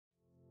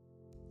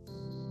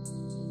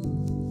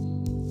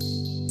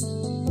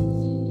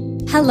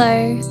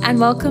Hello, and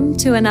welcome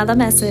to another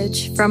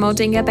message from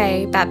Aldinga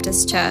Bay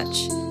Baptist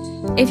Church.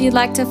 If you'd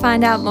like to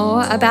find out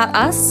more about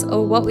us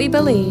or what we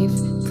believe,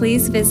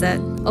 please visit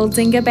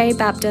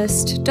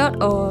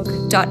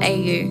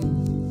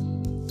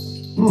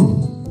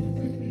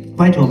aldingabaybaptist.org.au.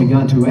 Wait till we go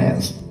in 2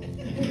 hours.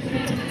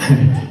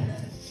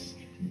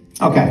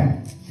 Okay.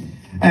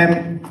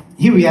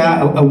 Here we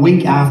are a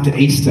week after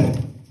Easter.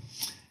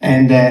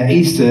 And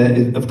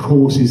Easter, of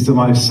course, is the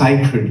most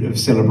sacred of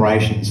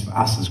celebrations for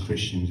us as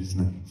Christians,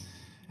 isn't it?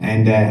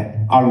 And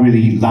I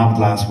really loved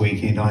last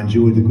weekend. I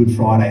enjoyed the Good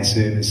Friday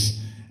service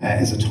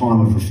as a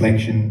time of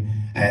reflection.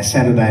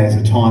 Saturday as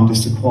a time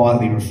just to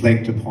quietly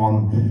reflect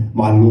upon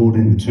my Lord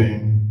in the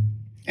tomb.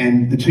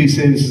 And the 2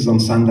 services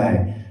on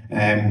Sunday,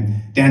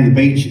 down the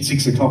beach at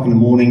 6 o'clock in the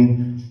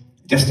morning,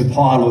 just a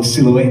pile of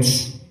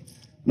silhouettes,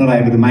 not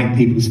able to make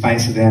people's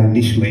faces out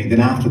initially. Then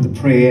after the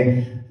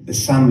prayer, the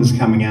sun was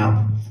coming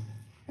up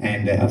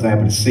and I was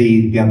able to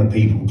see the other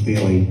people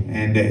clearly.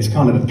 And it's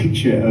kind of a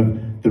picture of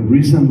the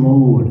risen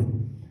Lord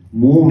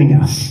warming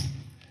us,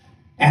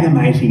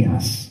 animating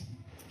us,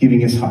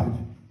 giving us hope.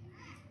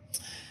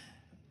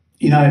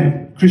 You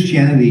know,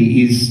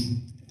 Christianity is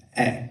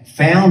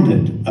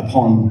founded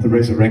upon the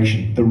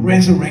resurrection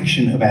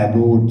of our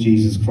Lord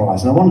Jesus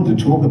Christ. And I wanted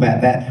to talk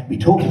about that. We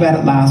talked about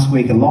it last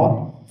week a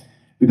lot.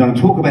 We're going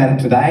to talk about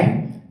it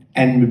today,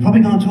 and we're probably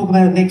going to talk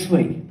about it next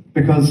week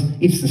because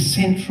it's the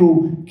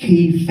central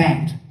key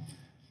fact,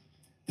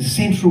 the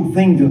central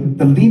thing,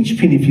 the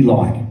linchpin, if you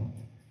like,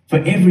 for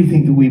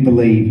everything that we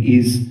believe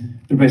is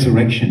the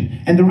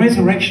resurrection. And the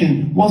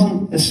resurrection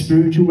wasn't a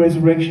spiritual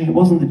resurrection. It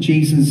wasn't that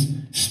Jesus'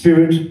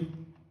 spirit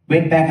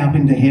went back up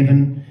into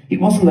heaven. It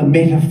wasn't a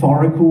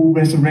metaphorical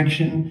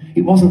resurrection.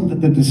 It wasn't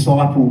that the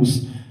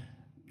disciples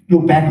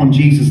looked back on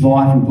Jesus'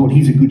 life and thought,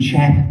 he's a good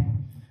chap.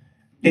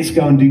 Let's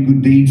go and do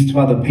good deeds to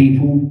other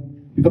people.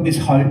 We've got this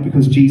hope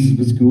because Jesus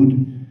was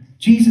good.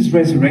 Jesus'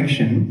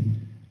 resurrection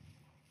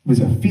was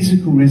a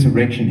physical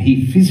resurrection.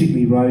 He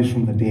physically rose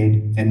from the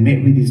dead and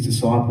met with his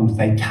disciples.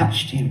 They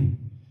touched him.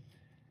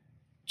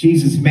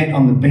 Jesus met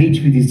on the beach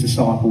with his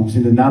disciples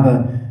in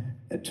another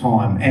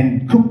time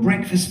and cooked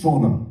breakfast for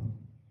them.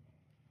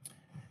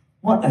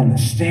 What an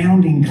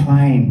astounding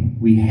claim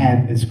we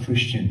have as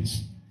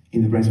Christians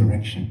in the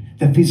resurrection,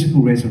 the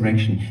physical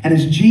resurrection. And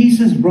as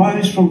Jesus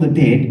rose from the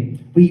dead,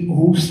 we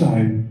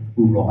also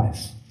will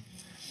rise.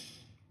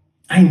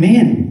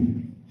 Amen.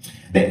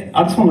 I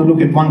just want to look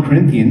at 1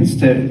 Corinthians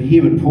to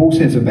hear what Paul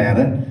says about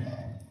it.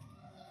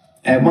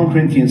 1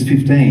 Corinthians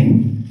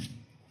 15.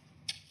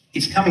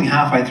 It's coming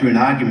halfway through an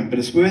argument, but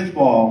it's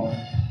worthwhile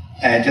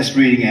just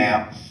reading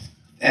out.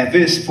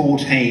 Verse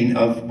 14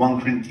 of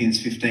 1 Corinthians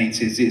 15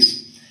 says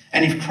this,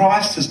 "And if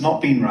Christ has not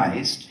been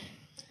raised,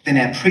 then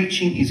our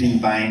preaching is in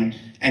vain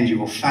and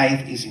your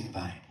faith is in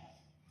vain."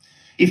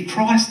 If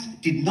Christ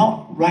was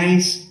not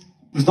raised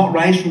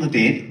from the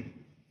dead,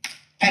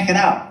 pack it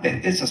up.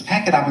 Let's just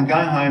pack it up and go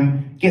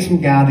home, get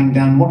some gardening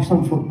done, watch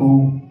some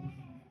football.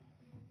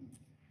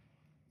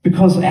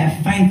 Because our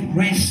faith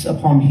rests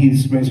upon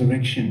his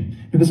resurrection.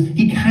 Because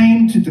he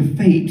came to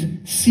defeat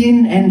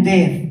sin and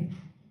death.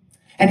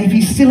 And if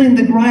he's still in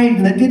the grave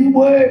and that didn't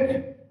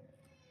work,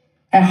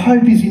 our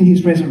hope is in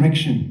his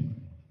resurrection.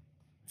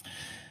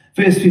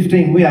 Verse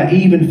 15, "We are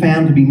even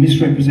found to be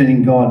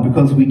misrepresenting God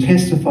because we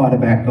testified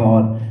about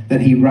God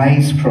that he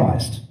raised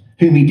Christ,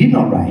 whom he did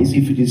not raise,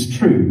 if it is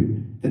true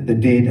that the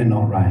dead are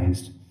not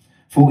raised.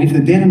 For if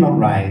the dead are not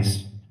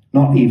raised,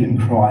 not even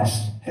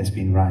Christ has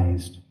been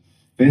raised."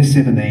 Verse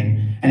 17,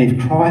 "And if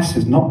Christ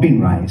has not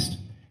been raised,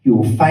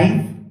 your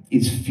faith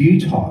is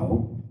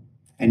futile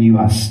and you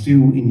are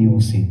still in your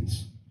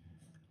sins."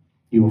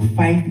 Your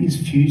faith is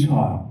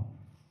futile.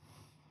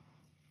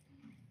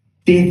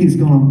 Death is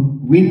going to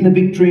win the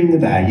victory in the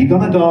day. You're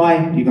going to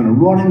die, you're going to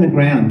rot in the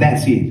ground,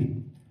 that's it.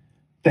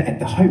 But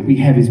the hope we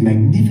have is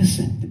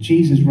magnificent, that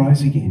Jesus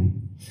rose again.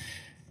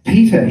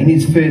 Peter, in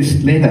his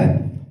first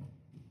letter,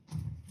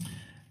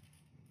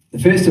 the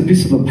first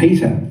epistle of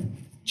Peter,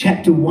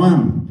 chapter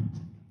 1,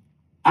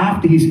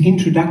 after his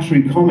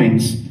introductory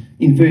comments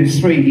in verse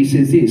 3, he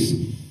says this,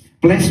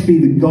 "Blessed be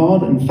the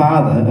God and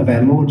Father of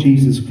our Lord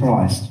Jesus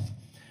Christ.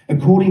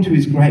 According to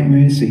his great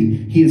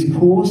mercy, he has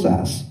caused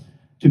us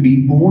to be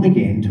born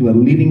again to a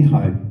living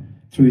hope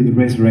through the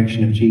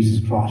resurrection of Jesus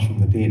Christ from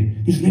the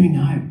dead." This living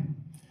hope.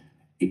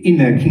 In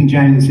the King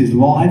James it says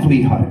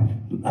lively hope.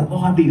 A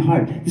lively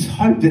hope. This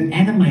hope that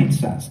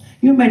animates us.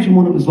 You imagine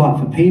what it was like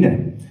for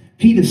Peter.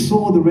 Peter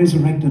saw the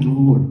resurrected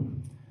Lord,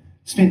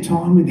 spent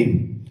time with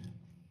him.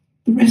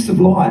 The rest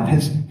of life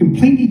has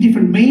completely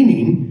different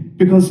meaning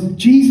because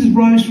Jesus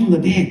rose from the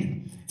dead.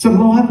 It's a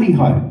lively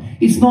hope.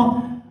 It's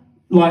not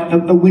like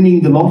a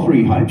winning the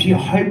lottery hope. You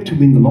hope to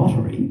win the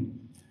lottery.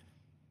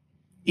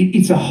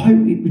 It's a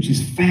hope which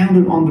is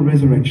founded on the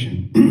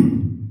resurrection.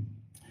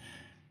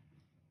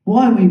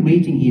 Why are we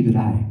meeting here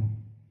today?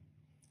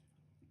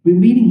 We're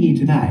meeting here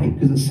today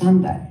because it's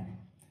Sunday.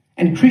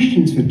 And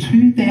Christians for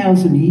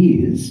 2,000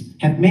 years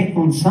have met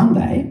on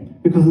Sunday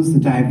because it's the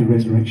day of the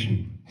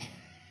resurrection.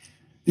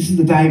 This is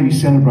the day we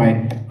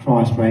celebrate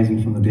Christ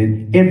raising from the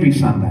dead. Every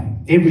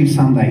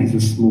Sunday is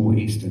a small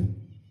Easter.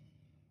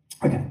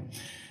 Okay.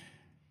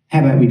 How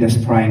about we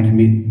just pray and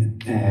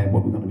commit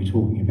what we're going to be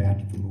talking about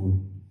to the Lord.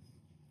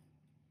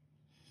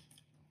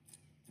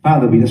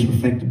 Father, we just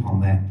reflect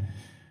upon that.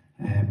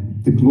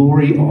 The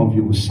glory of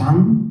your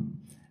Son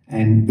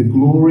and the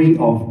glory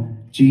of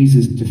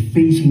Jesus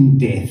defeating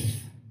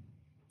death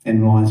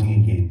and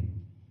rising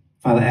again.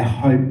 Father, our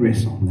hope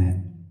rests on that.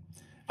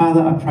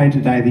 Father, I pray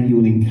today that you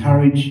will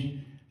encourage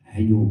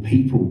your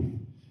people,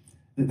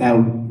 that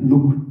they'll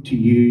look to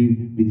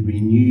you with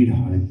renewed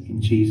hope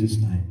in Jesus'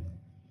 name.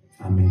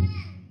 Amen.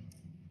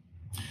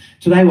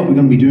 Today what we're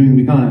going to be doing,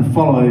 we're going to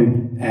follow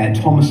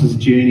Thomas's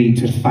journey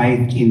to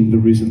faith in the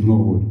risen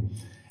Lord.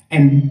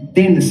 And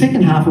then the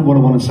second half of what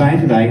I want to say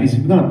today is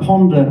we're going to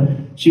ponder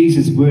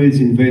Jesus' words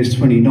in verse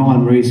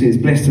 29 where he says,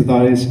 blessed are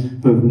those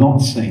who have not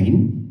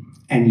seen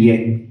and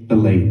yet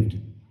believed.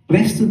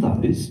 Blessed are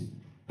those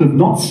who have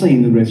not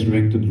seen the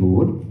resurrected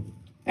Lord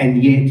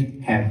and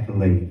yet have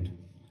believed.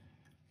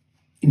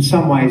 In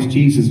some ways,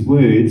 Jesus'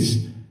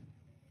 words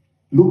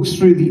looks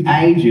through the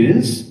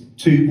ages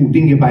to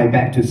Aldinga Bay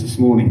Baptist this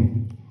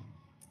morning.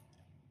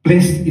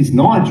 Blessed is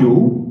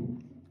Nigel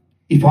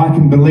if I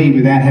can believe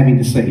without having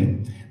to see.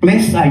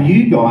 Blessed are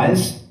you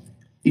guys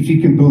if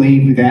you can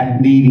believe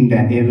without needing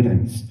that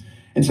evidence.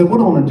 And so what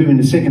I want to do in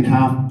the second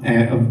half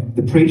of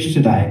the preach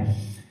today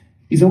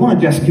is I want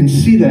to just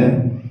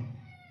consider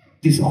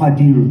this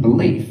idea of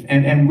belief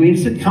and where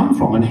does it come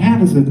from and how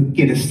does it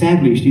get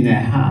established in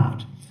our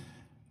heart?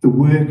 The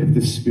work of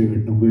the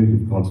Spirit and the work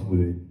of God's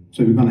Word.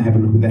 So we're going to have a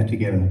look at that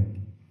together.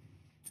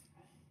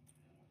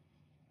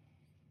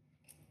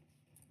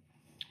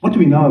 What do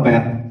we know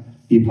about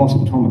the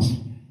Apostle Thomas?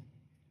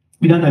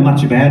 We don't know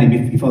much about him.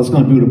 If I was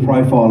going to build a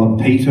profile of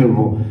Peter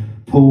or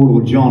Paul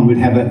or John, we'd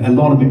have a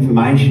lot of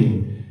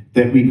information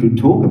that we could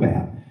talk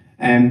about.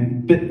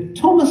 But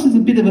Thomas is a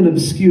bit of an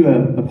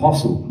obscure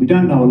apostle. We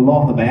don't know a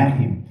lot about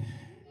him.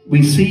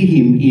 We see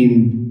him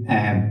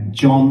in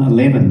John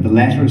 11, the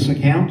Lazarus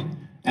account.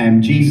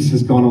 Jesus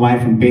has gone away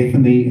from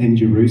Bethany and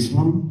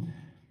Jerusalem.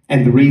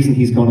 And the reason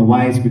he's gone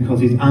away is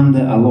because he's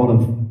under a lot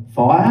of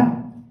fire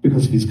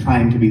because of his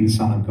claim to be the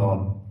Son of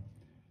God.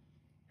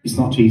 It's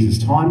not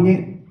Jesus' time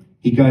yet.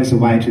 He goes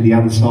away to the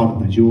other side of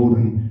the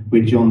Jordan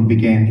where John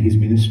began his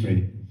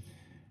ministry.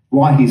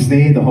 While he's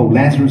there, the whole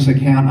Lazarus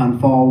account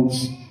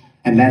unfolds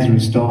and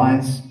Lazarus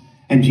dies.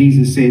 And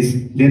Jesus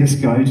says, let us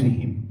go to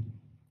him.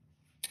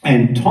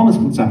 And Thomas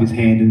puts up his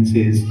hand and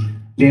says,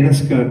 let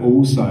us go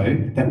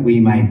also that we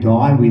may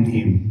die with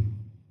him.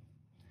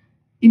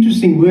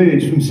 Interesting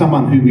words from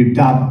someone who we've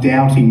dubbed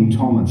Doubting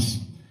Thomas.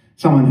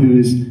 Someone who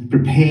is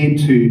prepared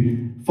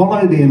to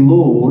follow their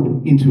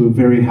Lord into a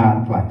very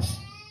hard place.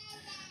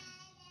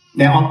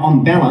 Now,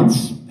 on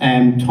balance,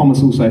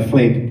 Thomas also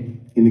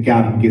fled in the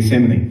Garden of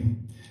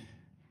Gethsemane.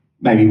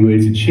 Maybe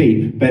words are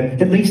cheap, but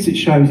at least it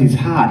shows his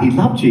heart. He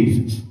loved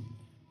Jesus.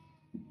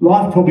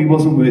 Life probably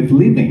wasn't worth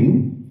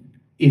living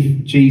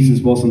if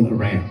Jesus wasn't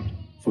around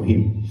for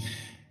him.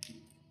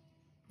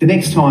 The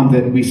next time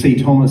that we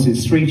see Thomas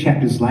is 3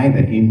 chapters later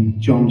in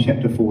John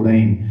chapter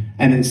 14,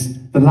 and it's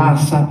the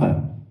Last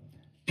Supper.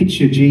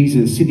 Picture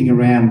Jesus sitting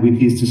around with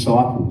his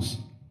disciples.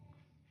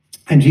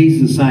 And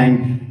Jesus is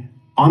saying,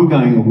 I'm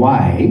going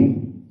away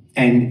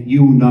and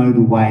you'll know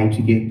the way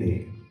to get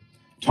there.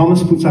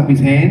 Thomas puts up his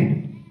hand.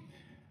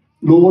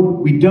 Lord,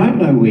 we don't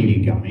know where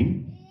you're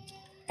going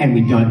and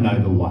we don't know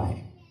the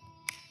way.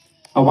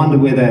 I wonder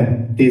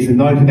whether there's a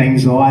note of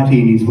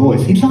anxiety in his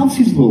voice. He loves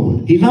his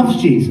Lord. He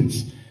loves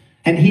Jesus.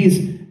 And here's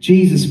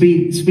Jesus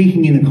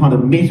speaking in a kind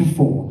of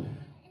metaphor.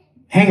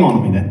 Hang on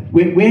a minute.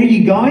 Where are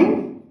you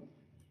going?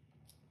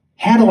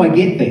 How do I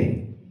get there?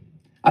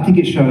 I think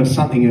it shows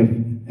something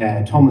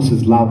of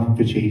Thomas's love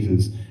for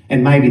Jesus,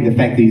 and maybe the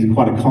fact that he's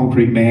quite a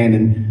concrete man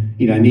and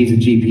needs a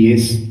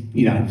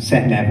GPS,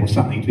 sat nav or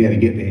something to be able to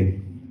get there.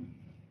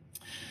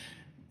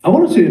 I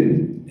wanted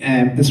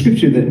to the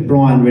scripture that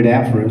Brian read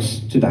out for us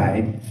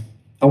today.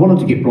 I wanted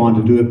to get Brian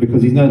to do it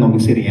because he's no longer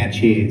setting out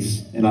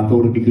chairs, and I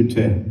thought it'd be good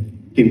to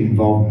get him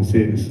involved in the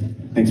service.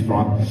 Thanks,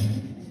 Brian.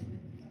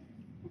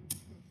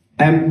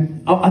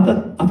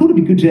 I thought it'd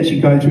be good to actually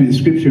go through the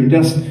scripture and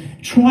just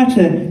try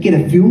to get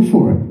a feel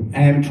for it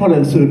and try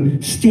to sort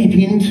of step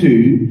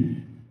into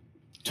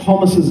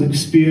Thomas's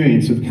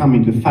experience of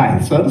coming to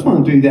faith. So I just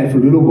want to do that for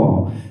a little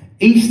while.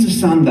 Easter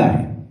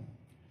Sunday,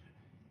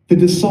 the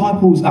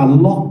disciples are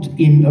locked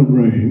in a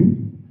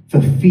room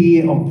for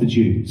fear of the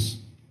Jews.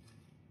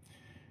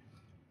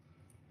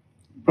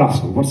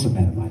 Russell, what's the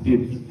matter, mate?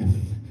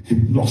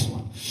 You lost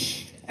one.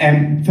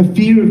 For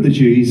fear of the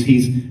Jews,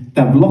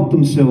 they've locked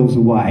themselves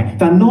away.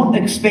 They're not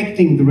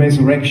expecting the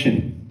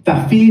resurrection.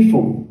 They're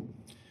fearful.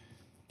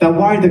 They're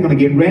worried they're going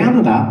to get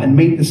rounded up and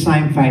meet the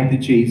same fate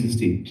that Jesus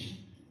did,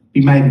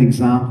 be made an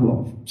example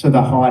of. So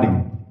they're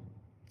hiding.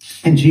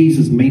 And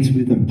Jesus meets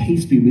with them.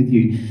 Peace be with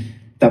you.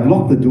 They've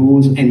locked the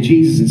doors and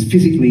Jesus is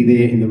physically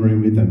there in the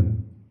room with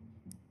them.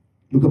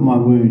 Look at my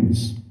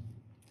wounds.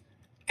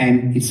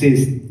 And it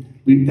says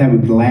They were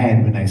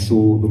glad when they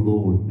saw the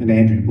Lord. And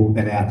Andrew brought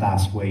that out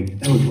last week.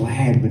 They were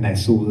glad when they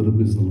saw that it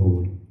was the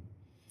Lord.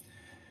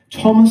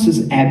 Thomas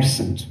is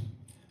absent.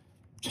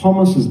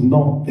 Thomas is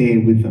not there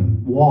with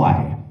them.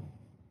 Why?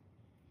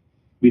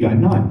 We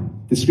don't know.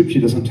 The scripture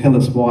doesn't tell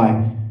us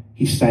why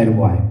he stayed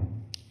away.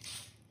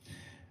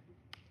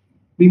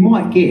 We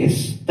might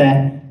guess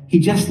that he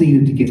just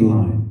needed to get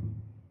alone.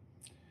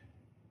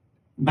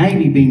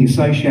 Maybe being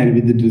associated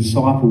with the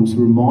disciples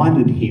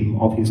reminded him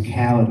of his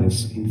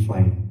cowardice in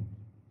fleeing.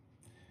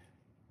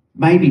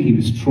 Maybe he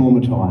was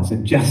traumatised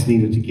and just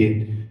needed to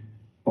get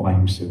by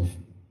himself.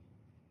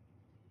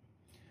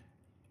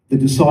 The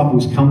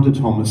disciples come to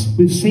Thomas,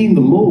 "We've seen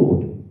the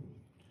Lord."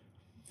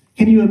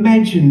 Can you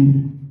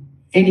imagine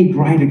any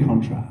greater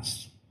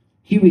contrast?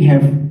 Here we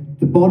have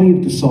the body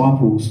of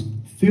disciples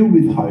filled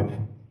with hope,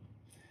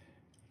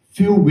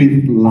 filled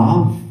with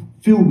love,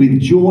 filled with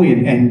joy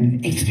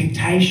and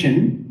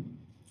expectation.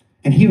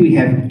 And here we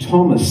have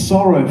Thomas,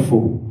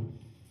 sorrowful,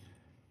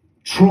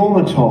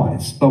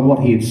 traumatised by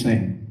what he had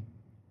seen.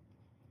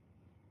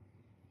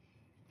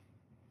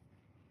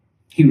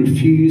 He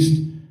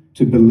refused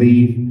to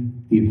believe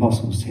the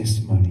apostles'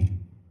 testimony.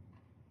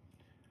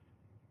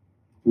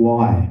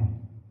 Why?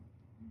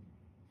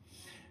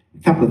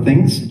 A couple of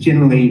things.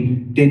 Generally,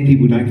 dead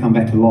people don't come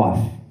back to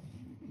life.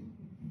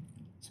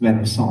 It's a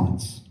matter of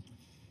science.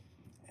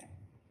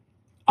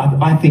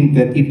 I think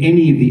that if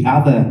any of the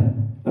other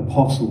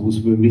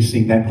apostles were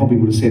missing, they probably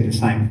would have said the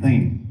same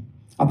thing.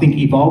 I think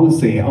if I was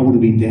there, I would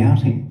have been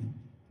doubting.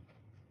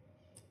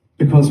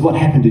 Because what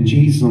happened to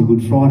Jesus on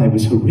Good Friday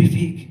was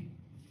horrific.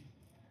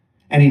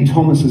 And in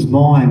Thomas's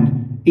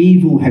mind,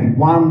 evil had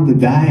won the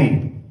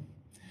day.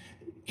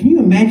 Can you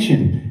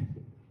imagine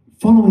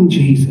following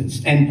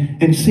Jesus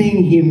and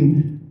seeing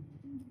him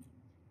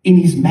in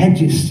his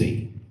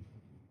majesty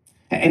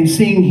and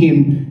seeing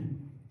him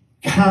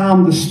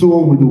calm the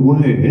storm with the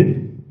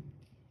word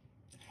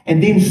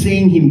and then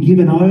seeing him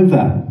given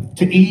over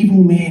to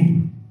evil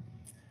men?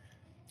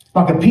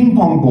 Like a ping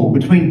pong ball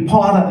between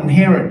Pilate and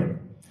Herod,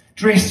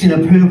 dressed in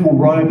a purple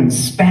robe and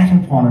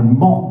spat upon and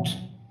mocked.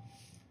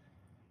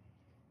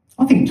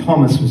 I think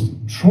Thomas was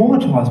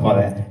traumatised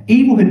by that.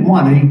 Evil had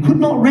won and he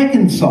could not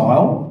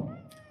reconcile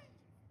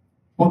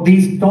what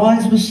these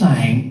guys were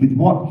saying with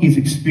what his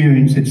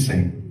experience had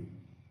seen.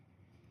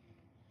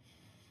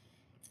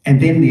 And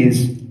then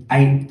there's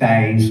 8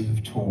 days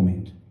of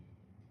torment.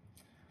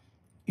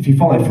 If you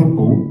follow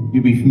football,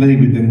 you'll be familiar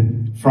with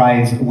the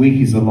phrase, "a week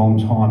is a long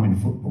time in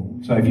football."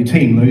 So if your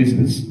team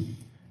loses,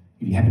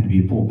 if you happen to be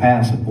a Port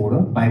Power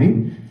supporter,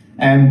 maybe,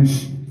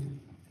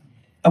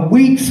 a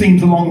week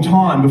seems a long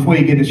time before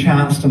you get a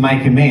chance to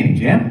make amends,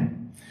 yeah?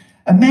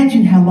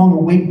 Imagine how long a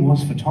week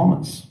was for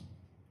Thomas.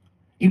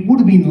 It would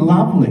have been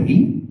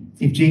lovely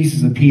if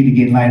Jesus appeared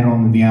again later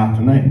on in the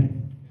afternoon,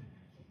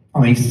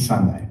 on Easter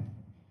Sunday.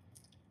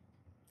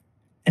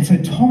 And so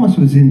Thomas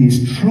was in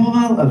this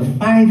trial of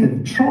faith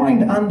and trying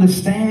to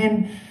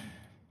understand,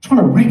 trying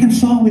to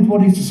reconcile with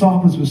what his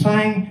disciples were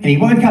saying. And he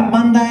woke up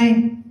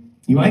Monday,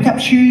 he woke up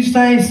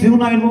Tuesday, still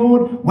no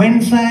Lord,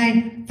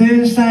 Wednesday,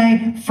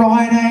 Thursday,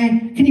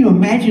 Friday. Can you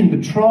imagine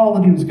the trial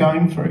that he was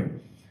going through?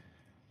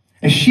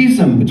 A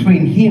schism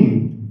between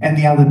him and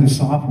the other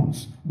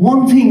disciples,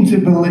 wanting to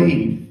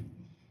believe.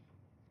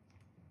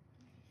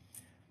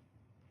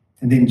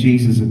 And then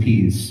Jesus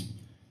appears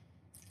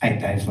 8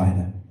 days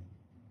later.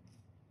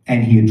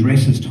 And he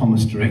addresses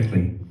Thomas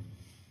directly.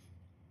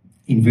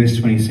 In verse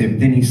 27,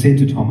 then he said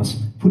to Thomas,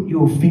 "Put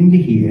your finger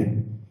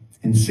here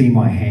and see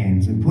my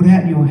hands, and put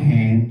out your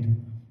hand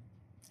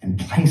and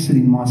place it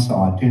in my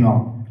side. Do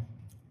not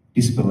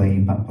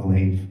disbelieve, but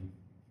believe."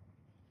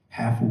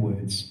 Powerful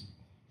words.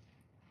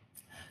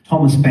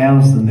 Thomas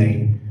bows the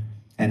knee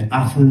and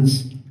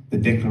utters the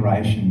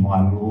declaration,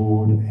 "My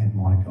Lord and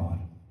my God."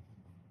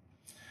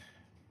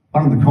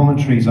 One of the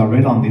commentaries I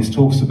read on this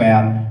talks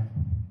about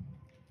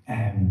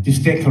this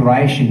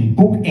declaration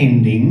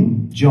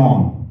bookending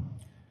John.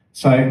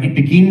 So it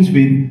begins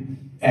with,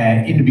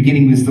 in the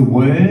beginning was the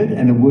Word,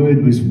 and the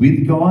Word was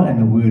with God,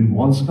 and the Word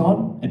was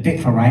God, a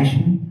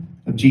declaration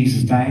of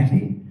Jesus'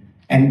 deity.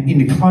 And in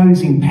the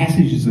closing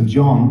passages of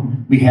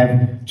John, we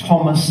have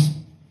Thomas,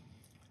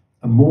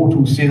 a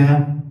mortal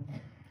sinner,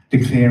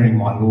 declaring,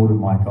 "My Lord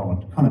and my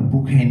God," kind of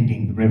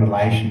bookending the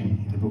revelation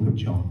in the book of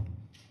John.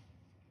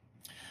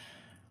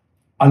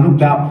 I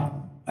looked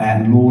up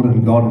Lord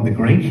and God in the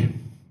Greek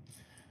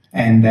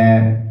and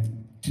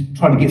to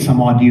try to get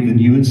some idea of the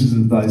nuances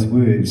of those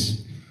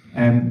words.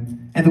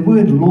 And the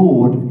word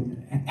Lord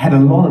had a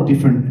lot of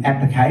different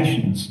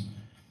applications.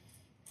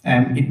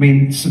 It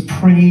meant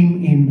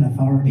supreme in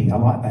authority. I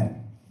like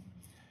that.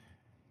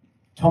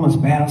 Thomas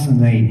bows the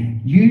knee.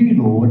 "You,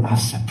 Lord, are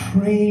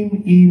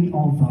supreme in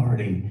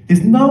authority.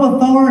 There's no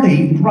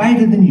authority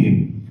greater than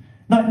you.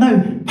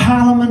 No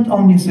parliament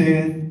on this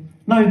earth,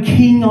 no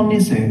king on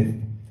this earth.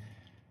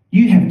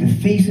 You have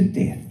defeated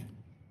death.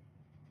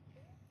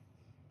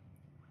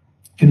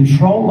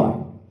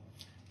 Controller.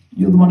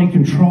 You're the one who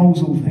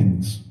controls all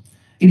things."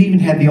 It even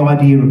had the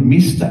idea of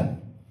Mr.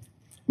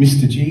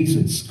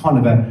 Jesus, kind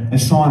of a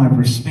sign of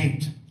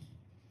respect.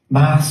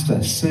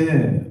 Master,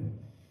 Sir.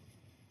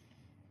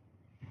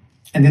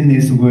 And then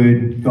there's the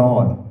word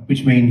God,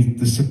 which means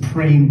the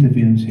supreme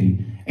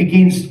divinity.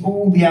 Against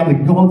all the other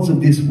gods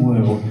of this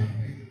world,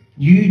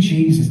 you,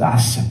 Jesus, are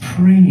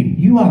supreme.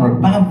 You are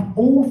above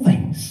all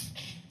things.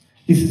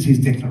 This is his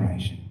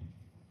declaration.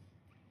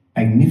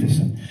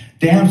 Magnificent.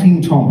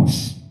 Doubting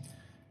Thomas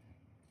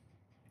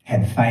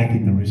had faith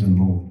in the risen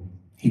Lord.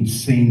 He'd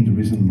seen the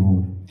risen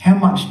Lord. How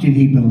much did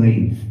he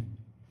believe?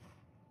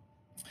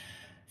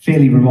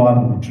 Fairly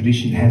reliable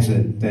tradition has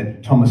it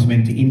that Thomas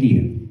went to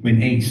India,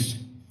 went east,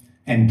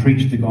 and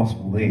preached the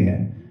gospel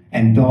there,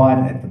 and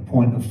died at the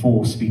point of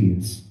 4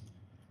 spears.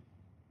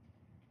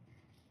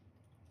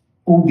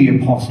 All the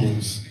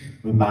apostles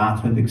were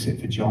martyred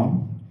except for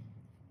John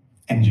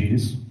and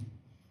Judas.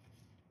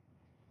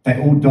 They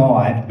all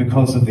died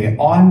because of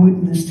their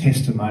eyewitness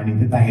testimony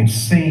that they had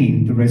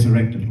seen the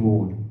resurrected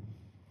Lord.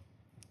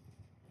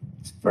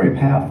 It's very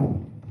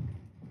powerful.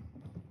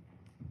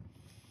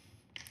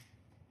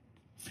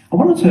 I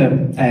wanted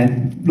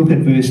to look at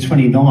verse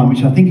 29,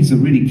 which I think is a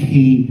really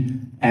key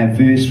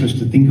verse for us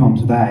to think on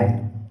today.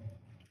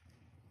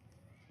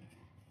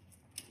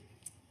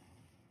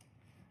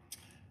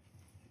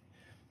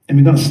 And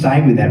we're going to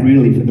stay with that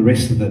really for the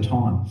rest of the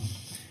time.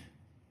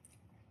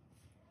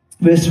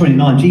 Verse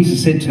 29,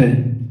 Jesus said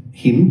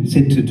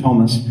to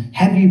Thomas,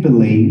 "Have you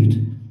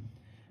believed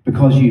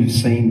because you've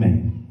seen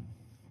me?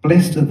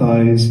 Blessed are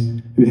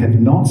those who have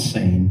not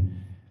seen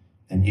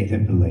and yet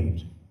have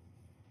believed."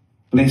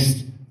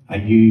 Blessed are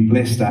you,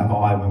 blessed are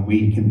I, when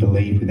we can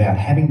believe without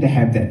having to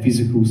have that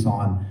physical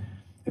sign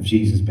of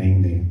Jesus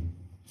being there.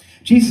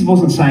 Jesus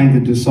wasn't saying the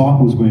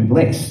disciples weren't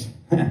blessed.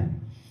 You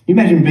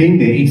imagine being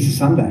there Easter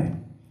Sunday.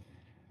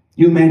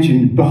 You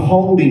imagine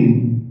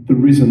beholding the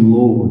risen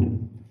Lord.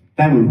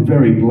 They were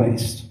very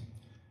blessed.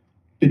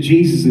 But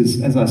Jesus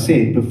is, as I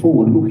said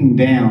before, looking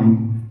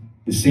down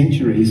the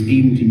centuries,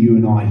 even to you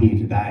and I here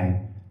today,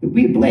 that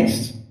we're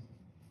blessed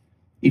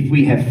if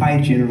we have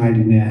faith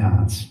generated in our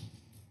hearts.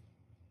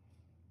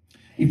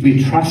 If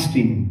we're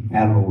trusting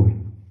our Lord,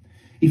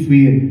 if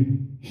we're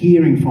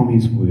hearing from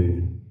his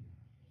word,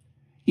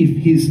 if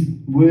his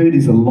word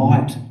is a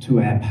light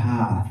to our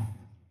path,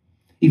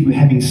 if we're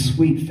having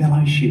sweet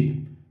fellowship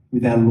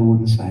with our Lord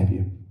and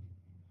Saviour.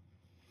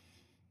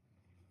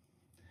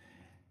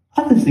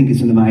 I just think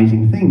it's an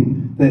amazing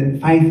thing that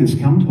faith has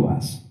come to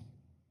us.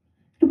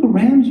 Look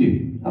around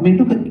you. I mean,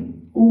 look at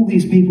all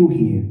these people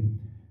here.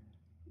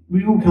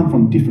 We all come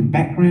from different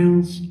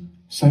backgrounds,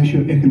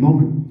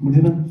 socio-economic,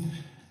 whatever.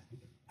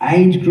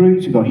 Age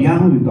groups, we've got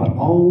young, we've got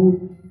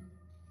old.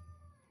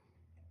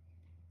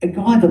 A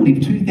guy that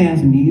lived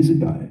 2,000 years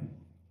ago.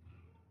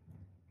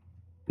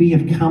 We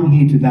have come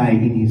here today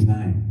in his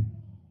name.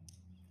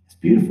 It's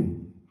beautiful.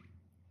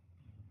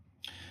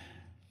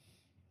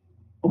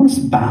 I want us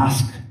to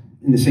bask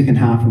in the second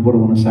half of what I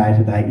want to say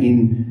today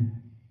in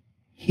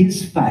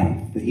his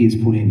faith that he has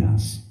put in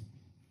us.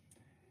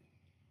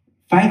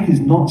 Faith is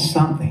not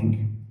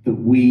something that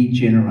we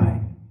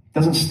generate. It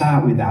doesn't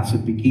start with us,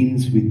 it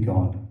begins with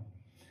God.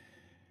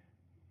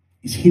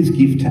 It's his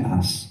gift to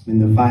us when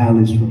the veil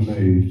is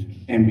removed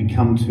and we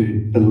come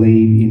to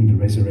believe in the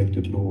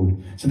resurrected Lord.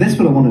 So that's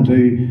what I want to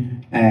do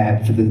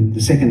for the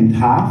second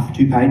half,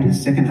 2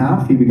 pages, second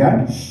half, here we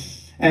go.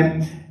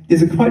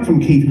 There's a quote from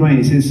Keith Green.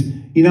 He says,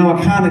 "You know,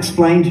 I can't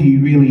explain to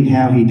you really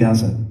how he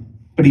does it,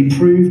 but he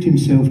proved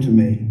himself to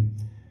me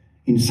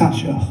in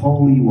such a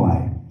holy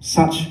way,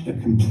 such a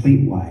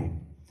complete way,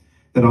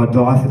 that I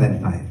die for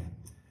that faith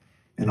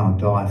and I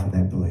die for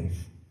that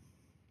belief."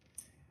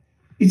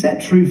 Is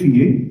that true for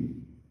you?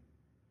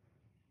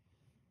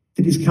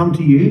 That he's come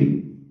to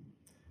you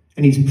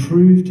and he's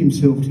proved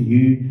himself to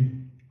you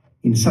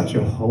in such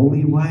a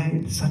holy way,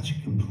 in such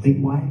a complete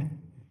way?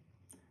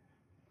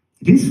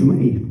 It is for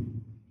me.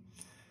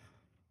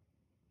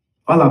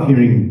 I love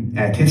hearing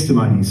our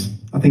testimonies.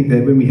 I think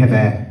that when we have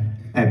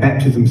our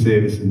baptism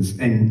services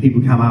and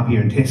people come up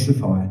here and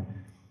testify,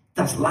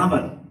 just love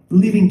it.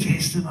 Living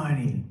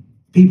testimony.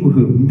 People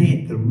who have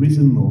met the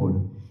risen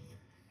Lord.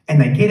 And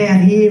they get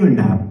out here and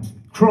they're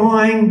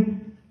crying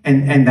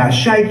and they're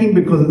shaking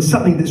because it's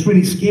something that's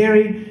really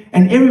scary.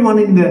 And everyone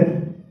in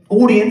the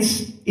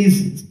audience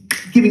is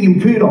giving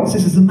him kudos.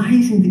 This is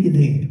amazing that you're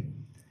there.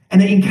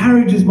 And it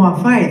encourages my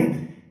faith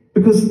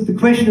because the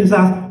question is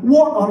asked,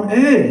 what on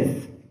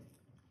earth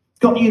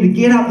got you to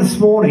get up this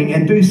morning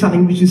and do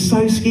something which is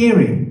so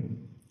scary?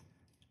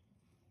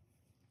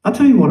 I'll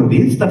tell you what it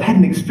is. They've had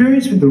an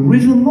experience with the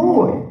risen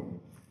Lord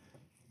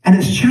and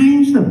it's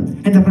changed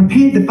them and they're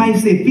prepared to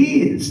face their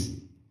fears.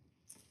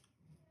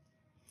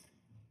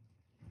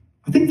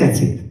 I think that's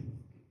it.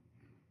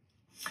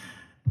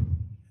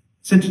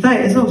 So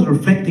today, as I was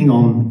reflecting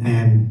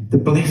on the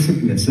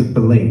blessedness of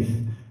belief,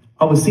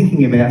 I was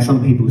thinking about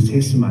some people's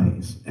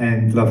testimonies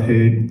and that I've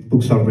heard,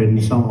 books I've read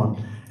and so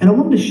on. And I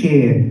wanted to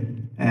share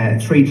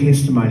 3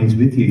 testimonies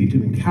with you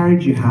to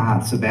encourage your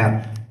hearts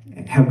about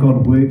how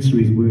God works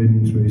through his word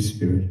and through his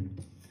spirit.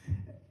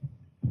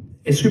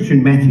 A scripture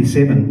in Matthew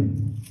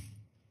 7,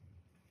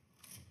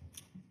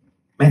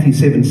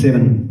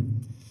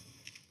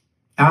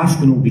 Ask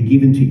and it will be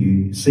given to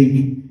you.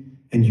 Seek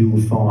and you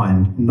will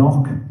find.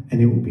 Knock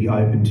and it will be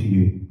open to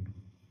you.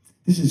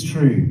 This is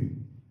true.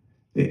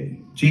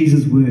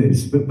 Jesus'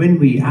 words. But when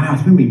we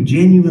ask, when we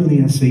genuinely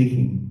are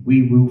seeking,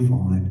 we will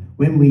find.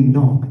 When we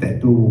knock,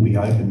 that door will be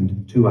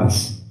opened to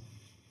us.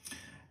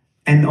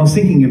 And I was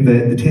thinking of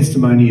the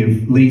testimony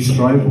of Lee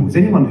Strobel. Has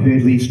anyone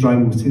heard Lee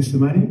Strobel's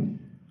testimony?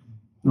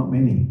 Not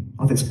many.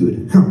 Oh, that's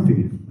good.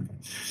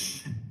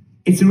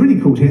 It's a really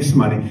cool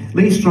testimony.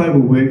 Lee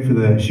Strobel worked for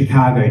the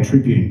Chicago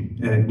Tribune,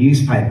 a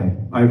newspaper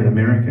over in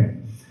America.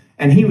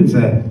 And he was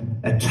a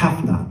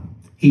tough nut.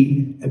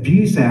 He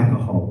abused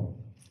alcohol.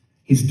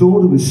 His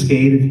daughter was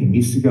scared of him. He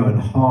used to go and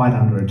hide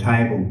under a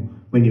table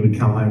when he would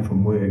come home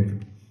from work.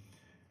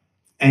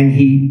 And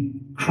he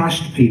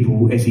crushed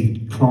people as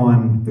he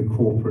climbed the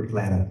corporate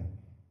ladder.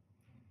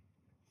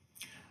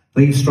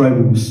 Lee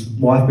Strobel's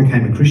wife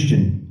became a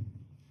Christian,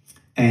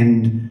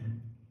 and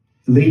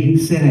Lee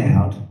set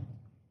out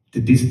to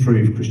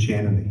disprove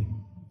Christianity.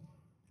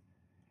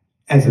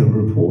 As a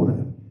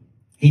reporter,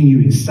 he knew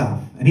his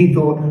stuff, and he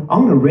thought,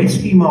 I'm going to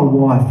rescue my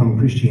wife from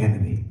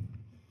Christianity.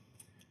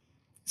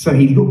 So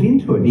he looked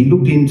into it. He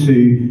looked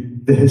into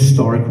the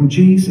historical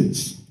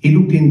Jesus. He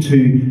looked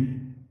into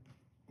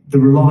the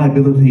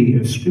reliability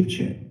of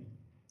Scripture.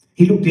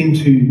 He looked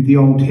into the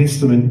Old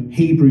Testament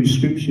Hebrew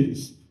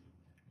Scriptures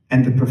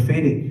and the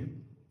prophetic.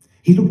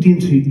 He looked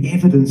into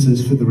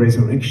evidences for the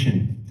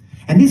resurrection.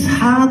 And this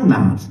hard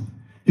nut,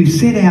 who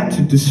set out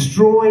to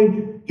destroy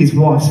his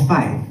wife's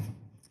faith,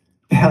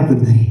 bowed the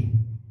knee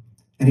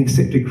and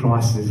accepted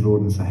Christ as his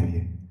Lord and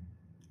Saviour.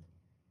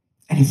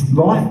 And his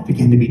life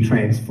began to be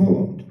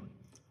transformed.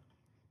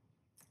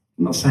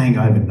 I'm not saying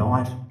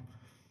overnight.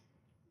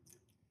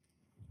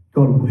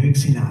 God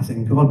works in us,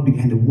 and God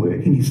began to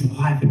work in his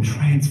life and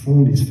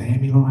transformed his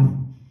family life.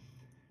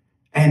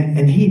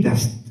 And he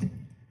just,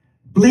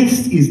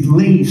 blessed is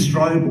Lee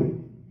Strobel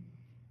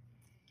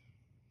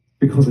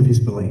because of his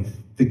belief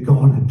that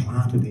God had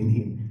planted in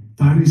him.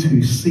 Those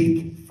who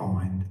seek,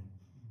 find.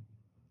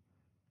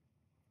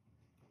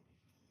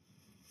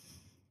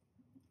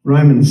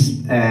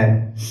 Romans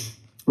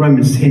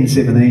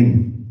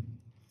 10:17.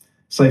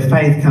 So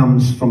faith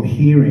comes from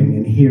hearing,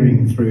 and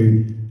hearing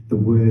through the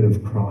word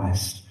of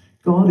Christ.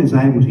 God is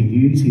able to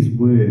use his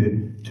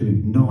word to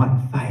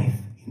ignite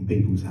faith in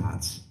people's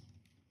hearts.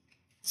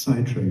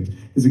 So true.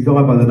 There's a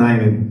guy by the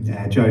name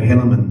of Joe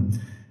Hellerman,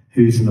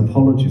 who's an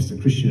apologist, a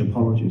Christian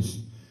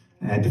apologist,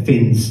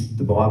 defends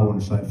the Bible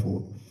and so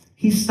forth.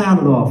 He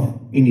started off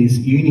in his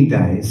uni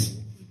days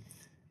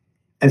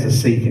as a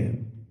seeker,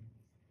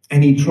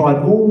 and he tried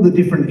all the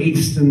different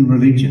Eastern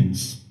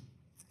religions,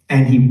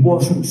 and he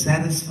wasn't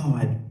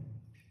satisfied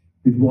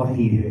with what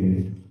he'd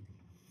heard.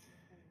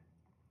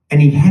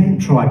 And he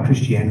hadn't tried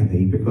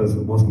Christianity because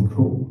it wasn't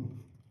cool.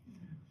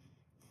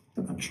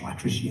 I'm not going to try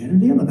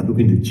Christianity. I'm not going to look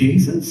into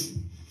Jesus.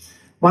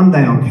 One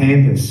day on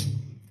campus,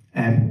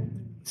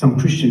 some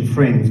Christian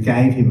friends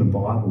gave him a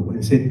Bible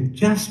and said,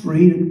 just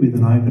read it with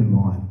an open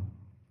mind.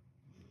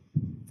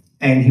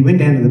 And he went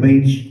down to the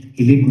beach.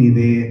 He lived near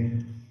there.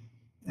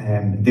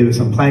 There was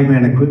some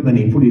playground equipment.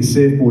 He put his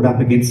surfboard up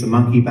against the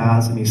monkey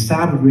bars and he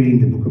started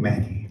reading the book of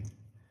Matthew.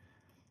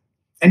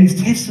 And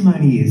his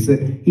testimony is that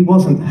he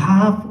wasn't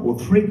half or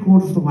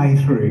three-quarters of the way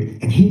through,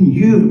 and he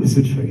knew it was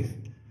the truth.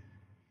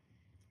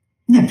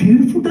 Isn't that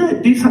beautiful?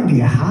 Don't do something to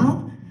your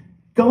heart.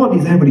 God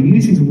is able to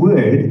use his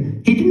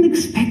word. He didn't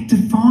expect to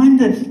find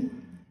it,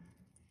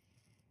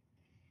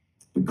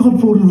 but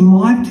God brought it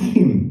alive to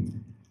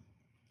him.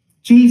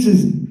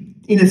 Jesus,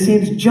 in a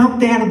sense,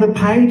 jumped out of the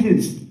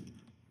pages.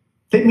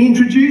 Let me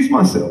introduce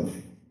myself.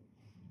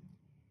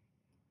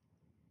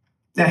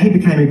 Now, he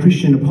became a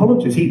Christian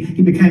apologist.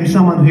 He became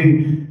someone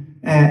who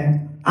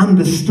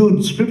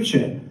understood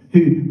Scripture,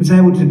 who was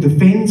able to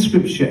defend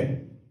Scripture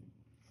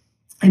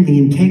and the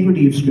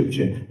integrity of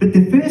Scripture. But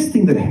the first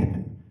thing that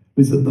happened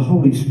was that the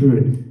Holy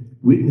Spirit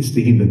witnessed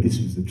to him that this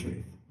was the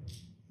truth.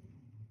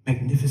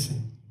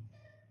 Magnificent.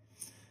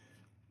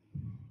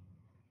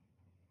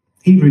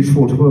 Hebrews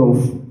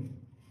 4:12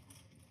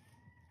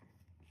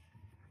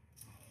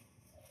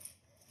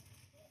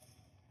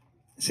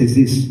 says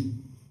this: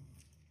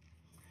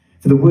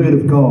 for the word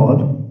of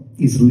God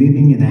is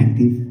living and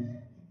active,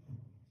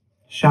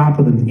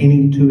 sharper than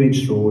any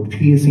two-edged sword,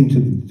 piercing to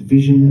the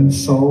division of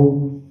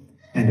soul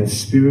and of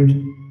spirit,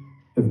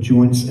 of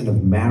joints and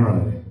of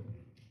marrow,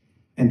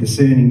 and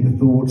discerning the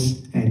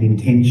thoughts and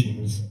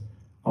intentions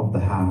of the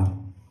heart.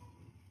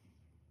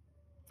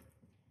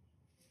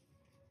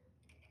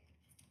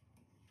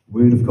 The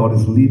word of God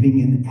is living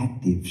and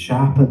active,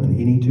 sharper than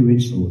any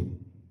two-edged sword,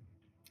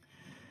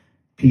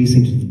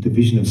 piercing to the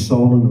division of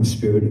soul and of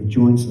spirit, of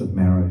joints and of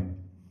marrow,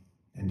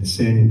 and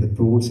discerning the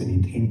thoughts and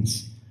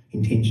intentions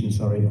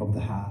of the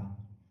heart.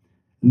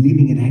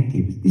 Living and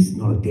active. This is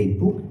not a dead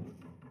book.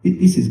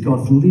 This is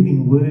God's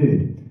living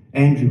word.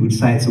 Andrew would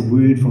say it's a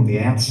word from the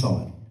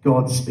outside.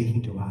 God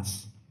speaking to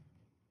us,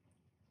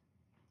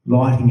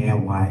 lighting our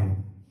way.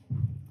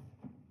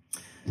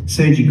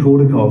 Sergei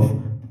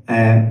Kordakov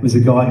was a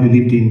guy who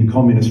lived in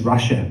communist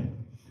Russia.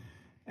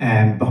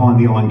 behind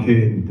the Iron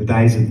Curtain, the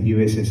days of the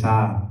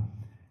USSR.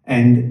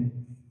 And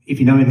if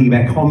you know anything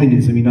about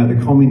communism, you know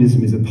that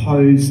communism is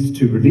opposed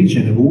to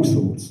religion of all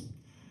sorts,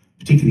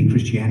 particularly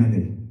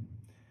Christianity.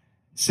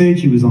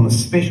 Sergi was on a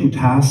special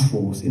task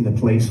force in the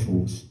police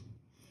force,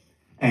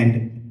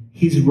 and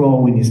his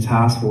role in his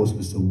task force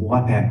was to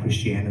wipe out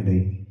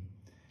Christianity.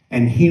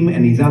 And him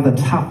and his other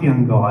tough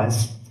young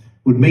guys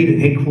would meet at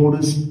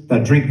headquarters,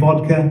 they'd drink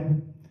vodka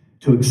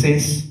to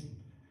excess,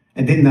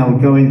 and then they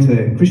would go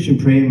into Christian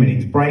prayer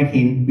meetings, break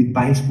in with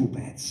baseball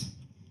bats,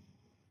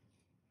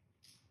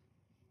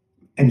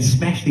 and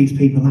smash these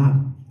people up,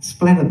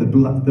 splatter their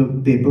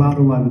blood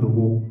all over the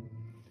wall,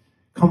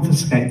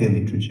 confiscate their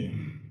literature.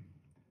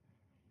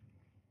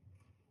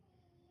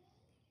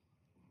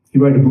 He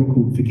wrote a book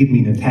called Forgive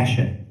Me,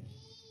 Natasha,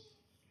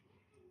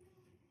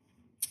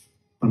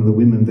 one of the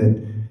women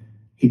that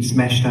he'd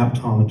smashed up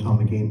time and time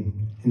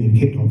again, and he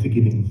kept on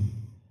forgiving.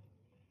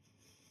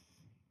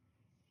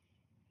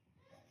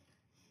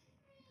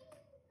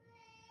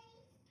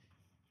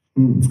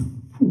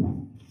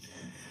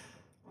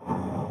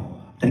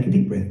 Take a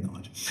deep breath,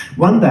 Nigel.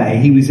 One day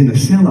he was in a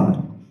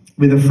cellar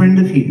with a friend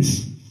of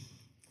his,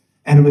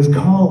 and it was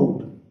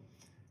cold,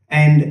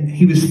 and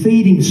he was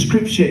feeding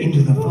scripture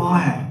into the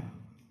fire,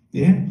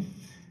 to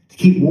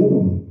keep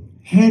warm,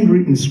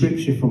 handwritten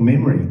scripture from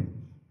memory.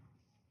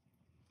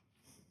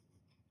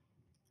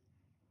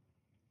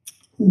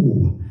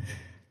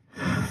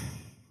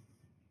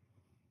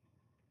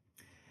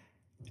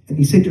 And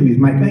he said to his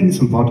mate, go and get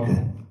some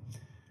vodka.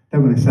 They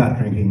were going to start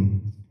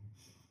drinking.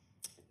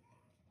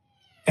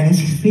 And as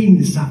he's feeding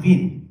this stuff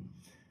in,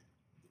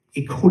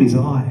 it caught his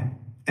eye.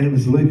 And it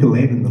was Luke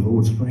 11, the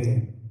Lord's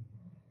Prayer.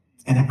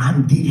 And it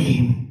undid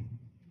him.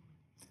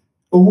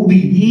 All the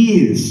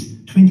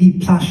years, 20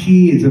 plus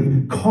years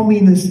of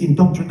communist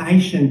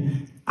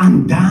indoctrination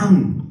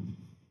undone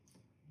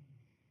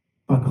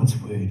by God's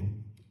word.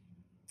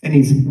 And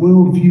his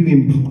worldview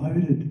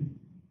imploded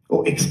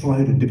or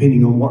exploded,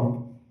 depending on what.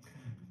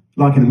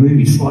 Like in a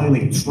movie,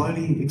 slowly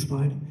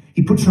exploded.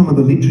 He put some of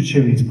the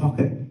literature in his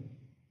pocket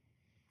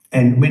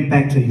and went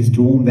back to his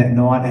dorm that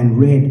night and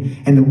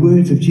read. And the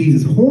words of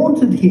Jesus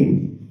haunted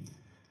him,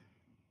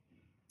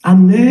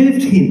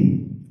 unnerved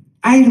him,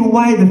 ate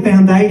away the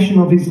foundation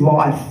of his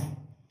life.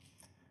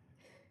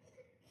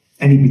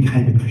 And he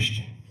became a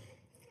Christian.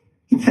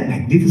 Isn't that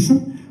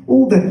magnificent?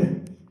 All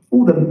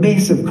the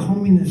mess of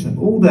communism,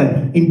 all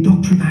the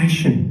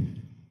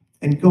indoctrination.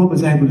 And God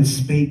was able to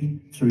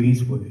speak through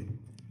his word.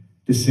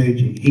 To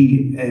Sergi.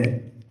 He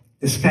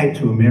escaped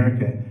to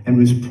America and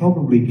was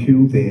probably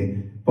killed there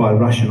by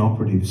Russian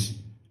operatives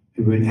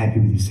who weren't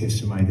happy with his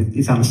testimony.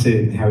 It's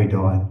uncertain how he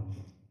died.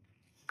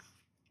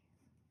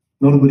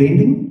 Not a good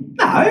ending?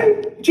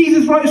 No.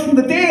 Jesus rose from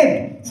the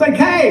dead. It's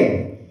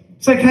okay.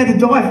 It's okay to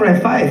die for our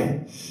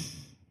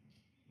faith.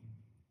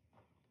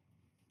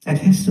 Our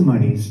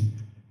testimonies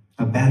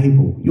are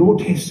valuable. Your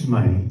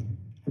testimony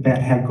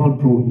about how God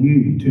brought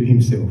you to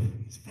himself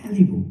is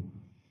valuable.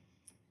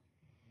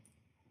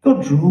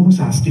 God draws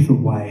us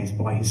different ways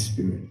by his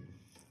Spirit.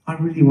 I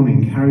really want to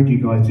encourage you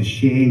guys to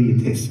share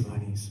your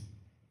testimonies.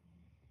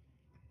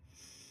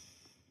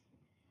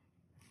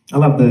 I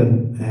love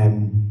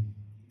the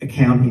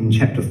account in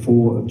chapter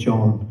 4 of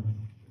John.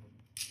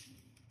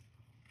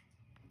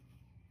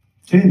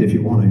 Turn if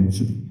you want to. It's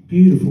a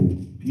beautiful,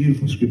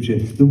 beautiful scripture.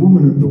 The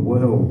woman at the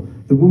well,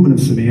 the woman of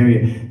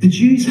Samaria. The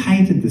Jews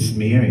hated the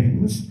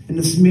Samaritans, and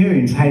the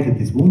Samaritans hated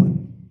this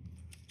woman.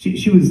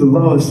 She was the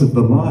lowest of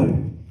the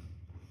low.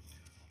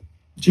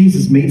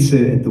 Jesus meets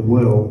her at the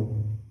well.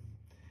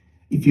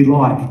 If you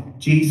like,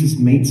 Jesus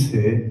meets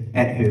her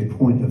at her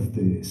point of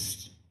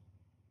thirst.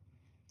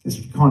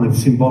 That's kind of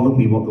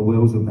symbolically what the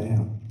well's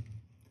about.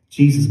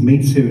 Jesus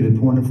meets her at her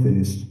point of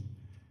thirst.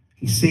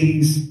 He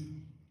sees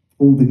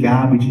all the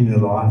garbage in her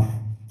life,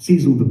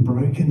 sees all the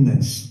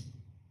brokenness,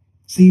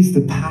 sees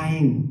the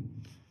pain,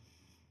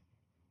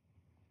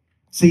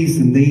 sees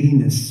the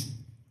neediness,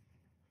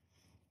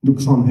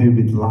 looks on her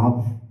with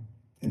love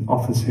and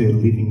offers her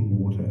living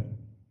water.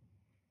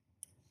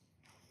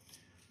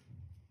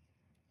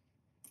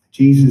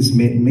 Jesus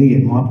met me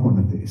at my point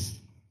of thirst.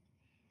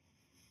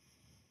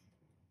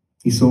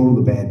 He saw all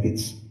the bad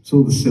bits,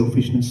 saw the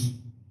selfishness,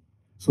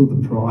 saw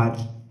the pride,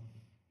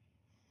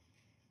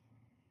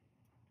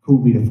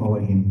 called me to follow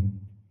him,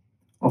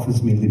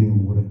 offers me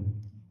living water.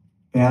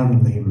 Bow the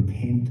knee,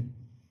 repent.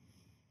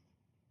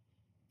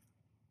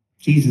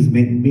 Jesus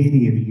met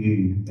many of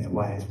you that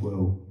way as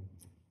well.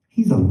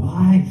 He's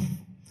alive.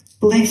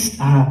 Blessed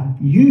are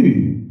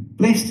you.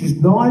 Blessed is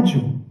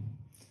Nigel.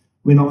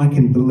 When I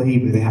can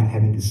believe without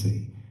having to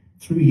see,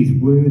 through his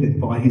word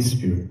and by his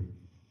Spirit.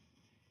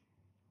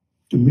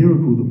 The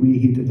miracle that we're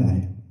here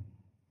today.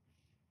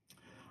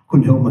 I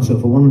couldn't help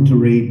myself. I wanted to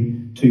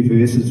read 2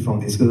 verses from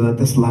this because I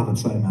just love it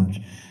so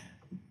much.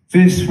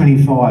 Verse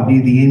 25,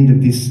 near the end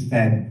of this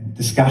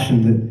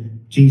discussion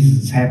that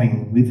Jesus is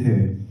having with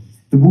her,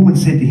 the woman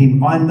said to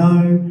him, I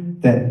know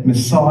that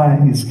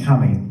Messiah is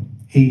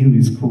coming, he who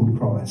is called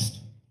Christ.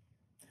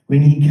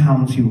 When he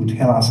comes, he will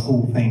tell us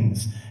all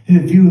things. Her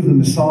view of the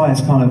Messiah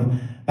is kind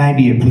of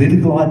maybe a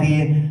political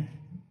idea.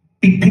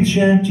 Big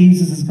picture,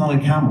 Jesus is going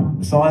to come.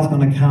 Messiah's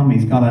going to come.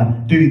 He's going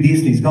to do this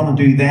and he's going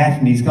to do that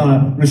and he's going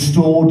to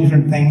restore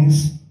different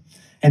things.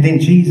 And then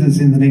Jesus,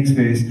 in the next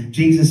verse,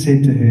 Jesus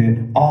said to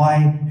her,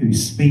 I who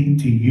speak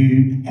to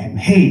you am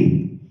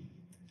he.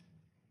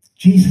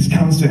 Jesus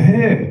comes to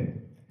her.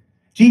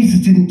 Jesus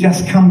didn't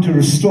just come to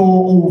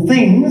restore all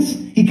things.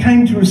 He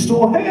came to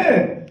restore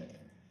her.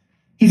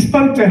 He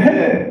spoke to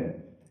her.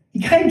 He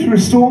came to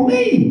restore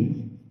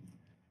me.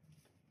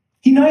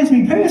 He knows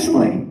me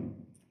personally.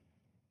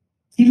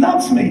 He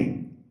loves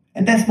me.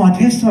 And that's my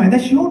testimony.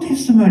 That's your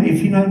testimony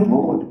if you know the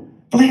Lord.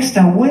 Blessed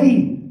are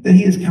we that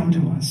he has come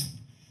to us.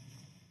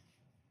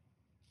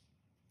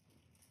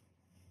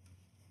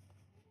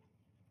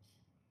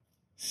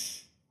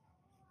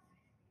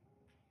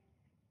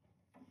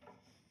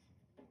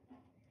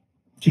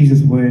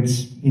 Jesus'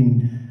 words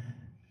in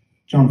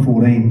John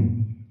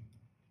 14,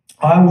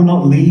 I will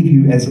not leave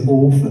you as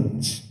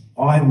orphans.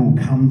 I will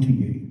come to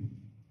you.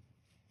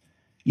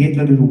 Yet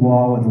a little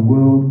while and the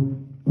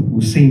world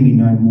will see me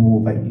no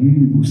more, but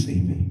you will see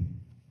me.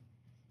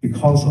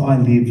 Because I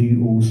live,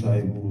 you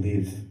also will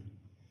live.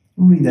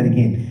 I'll read that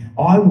again.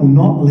 I will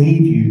not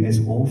leave you as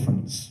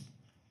orphans.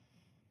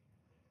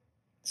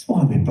 That's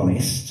why we're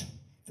blessed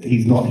that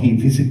he's not here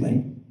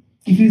physically.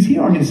 If he was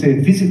here on this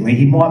earth physically,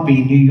 he might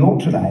be in New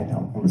York today. I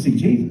want to see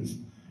Jesus.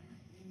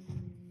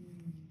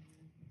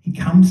 He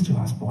comes to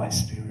us by his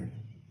Spirit.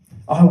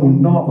 I will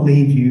not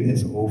leave you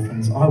as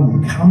orphans. I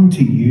will come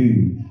to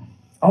you.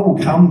 I will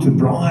come to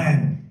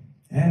Brian.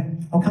 Yeah?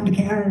 I'll come to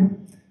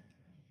Karen.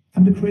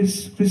 Come to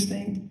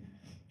Christine.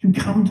 You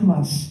come to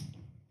us.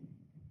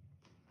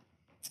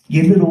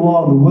 Yet a little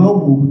while, the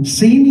world will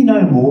see me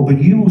no more,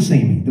 but you will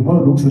see me. The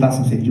world looks at us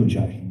and says, you're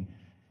joking.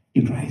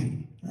 You're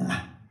crazy.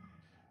 Nah.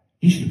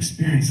 You should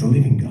experience the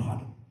living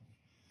God.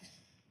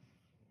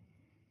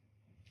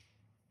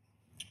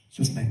 It's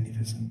just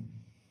magnificent.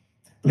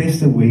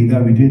 Blessed are we,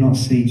 though we do not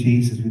see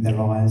Jesus with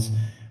our eyes,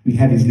 we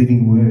have his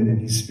living word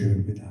and his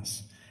Spirit with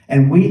us.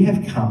 And we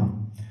have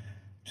come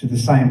to the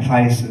same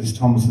place as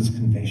Thomas's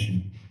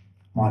confession.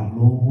 My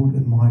Lord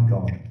and my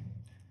God,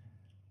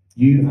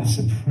 you are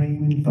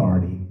supreme in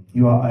authority.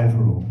 You are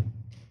over all.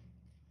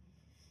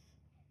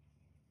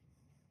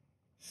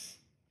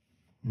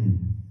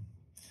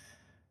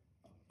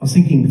 I was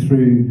thinking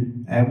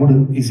through what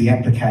is the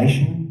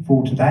application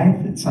for today.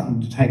 It's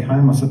something to take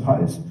home, I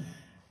suppose.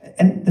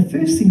 And the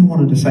first thing I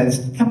wanted to say,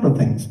 there's a couple of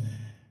things.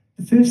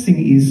 The first thing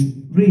is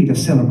really a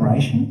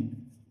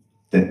celebration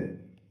that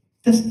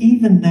just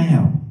even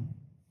now,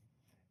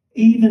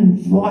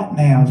 even right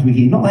now as we're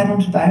here, not later on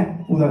today,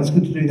 although it's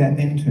good to do that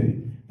then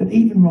too, but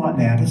even right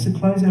now, just to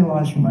close our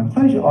eyes for a moment.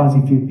 Close your eyes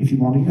if you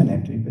want to, you don't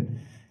have to, but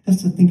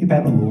just to think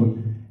about the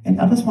Lord. And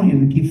I just want you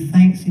to give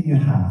thanks in your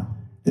heart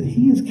that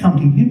he has come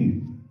to you.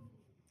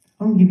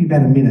 I'm going to give you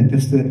about a minute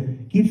just to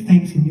give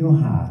thanks in your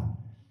heart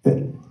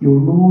that your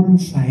Lord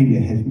and Saviour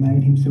has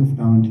made himself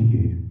known to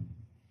you.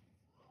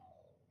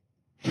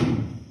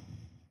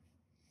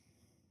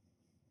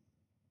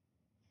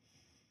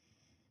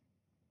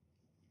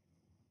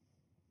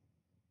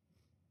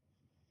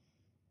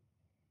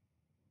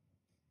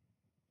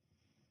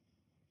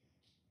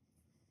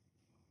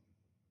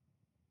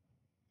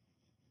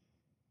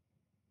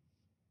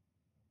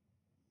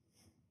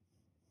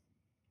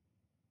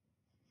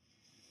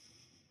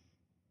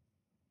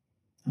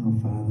 Oh,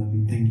 Father,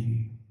 we thank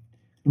you.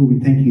 Lord, we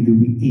thank you that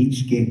we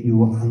each get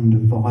your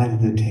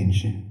undivided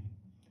attention.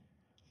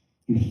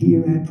 You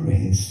hear our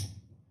prayers.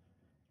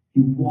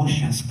 You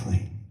wash us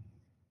clean.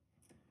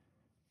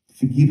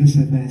 Forgive us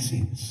of our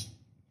sins.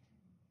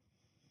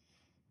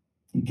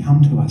 You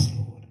come to us,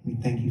 Lord. We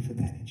thank you for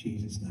that in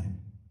Jesus'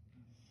 name.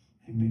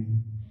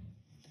 Amen.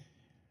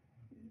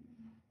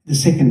 The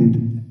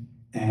second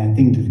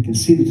thing to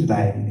consider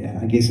today,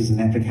 I guess as an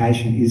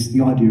application, is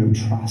the idea of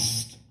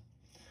trust.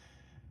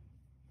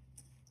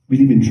 We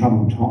live in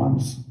troubled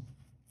times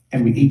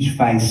and we each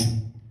face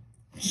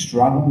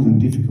struggles and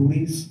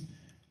difficulties.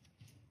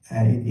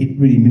 It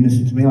really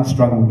ministered to me. I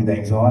struggle with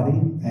anxiety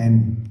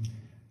and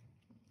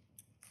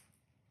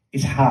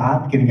it's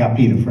hard getting up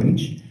here to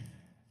preach.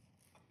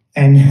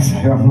 And so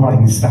I'm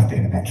writing this stuff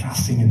down about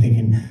trusting and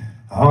thinking,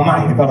 oh mate,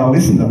 I've got to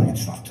listen to that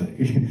stuff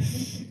too.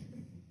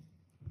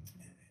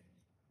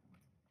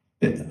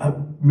 But I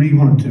really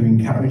wanted to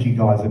encourage you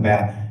guys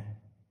about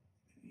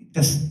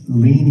just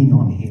leaning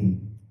on him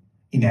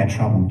in our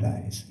troubled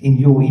days, in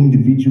your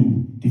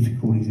individual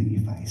difficulties that you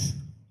face.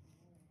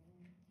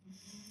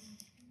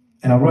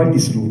 And I wrote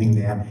this little thing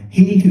down.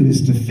 He who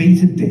has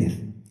defeated death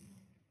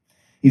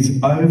is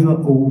over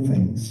all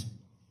things,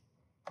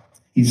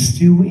 is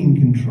still in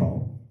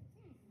control,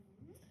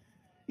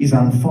 is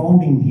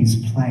unfolding his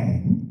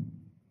plan,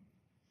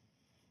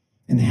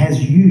 and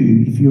has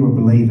you, if you're a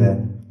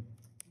believer,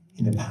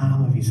 in the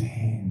palm of his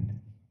hand.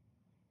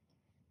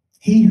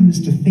 He who has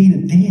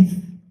defeated death.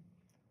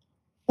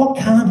 What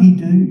can't he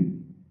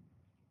do?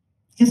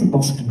 He hasn't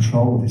lost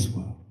control of this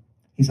world.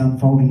 He's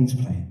unfolding his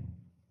plan.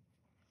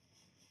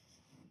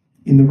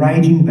 In the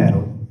raging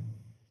battle,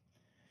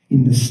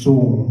 in the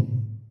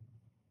storm,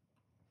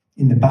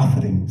 in the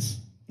buffetings,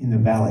 in the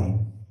valley,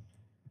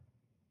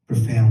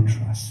 profound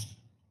trust.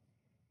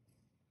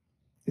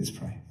 Let's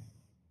pray.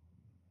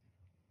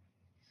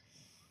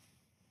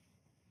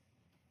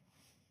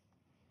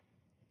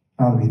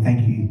 Father, we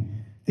thank you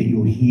that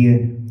you're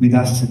here with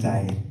us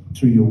today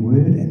through your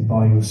word and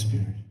by your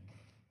Spirit.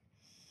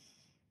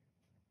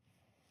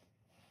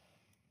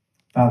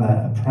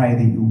 Father, I pray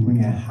that you'll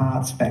bring our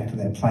hearts back to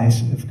that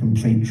place of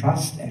complete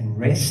trust and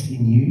rest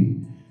in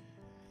you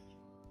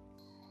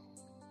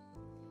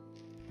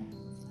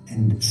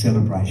and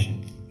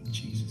celebration. In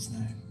Jesus'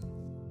 name.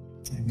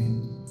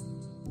 Amen.